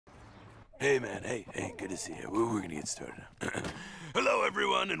Hey, man. Hey, good to see you. We're gonna get started. Hello,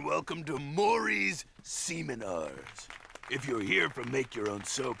 everyone, and welcome to Maury's Seminars. If you're here from Make Your Own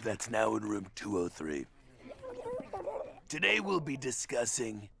Soap, that's now in room 203. Today we'll be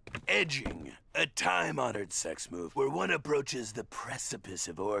discussing edging, a time-honored sex move where one approaches the precipice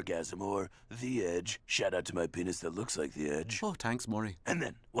of orgasm or the edge. Shout out to my penis that looks like the edge. Oh, thanks, Maury. And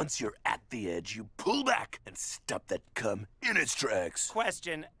then, once you're at the edge, you pull back and stop that cum in its tracks.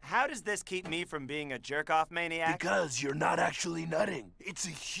 Question, how does this keep me from being a jerk-off maniac? Because you're not actually nutting. It's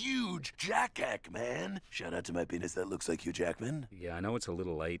a huge jackhack, man. Shout out to my penis that looks like Hugh Jackman. Yeah, I know it's a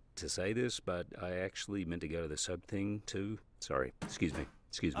little late to say this, but I actually meant to go to the sub thing, too. Sorry. Excuse me.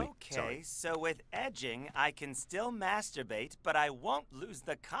 Okay, Sorry. so with edging, I can still masturbate, but I won't lose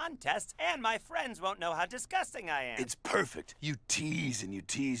the contest, and my friends won't know how disgusting I am. It's perfect. You tease and you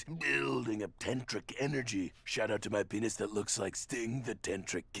tease, building up tantric energy. Shout out to my penis that looks like Sting, the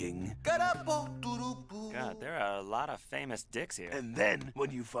tantric king. God, there are a lot of famous dicks here. And then,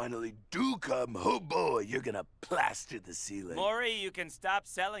 when you finally do come, oh boy, you're gonna plaster the ceiling. Maury, you can stop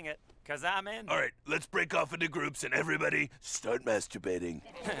selling it, 'cause I'm in. All right, let's break off into groups and everybody start masturbating.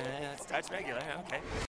 It starts regular, okay.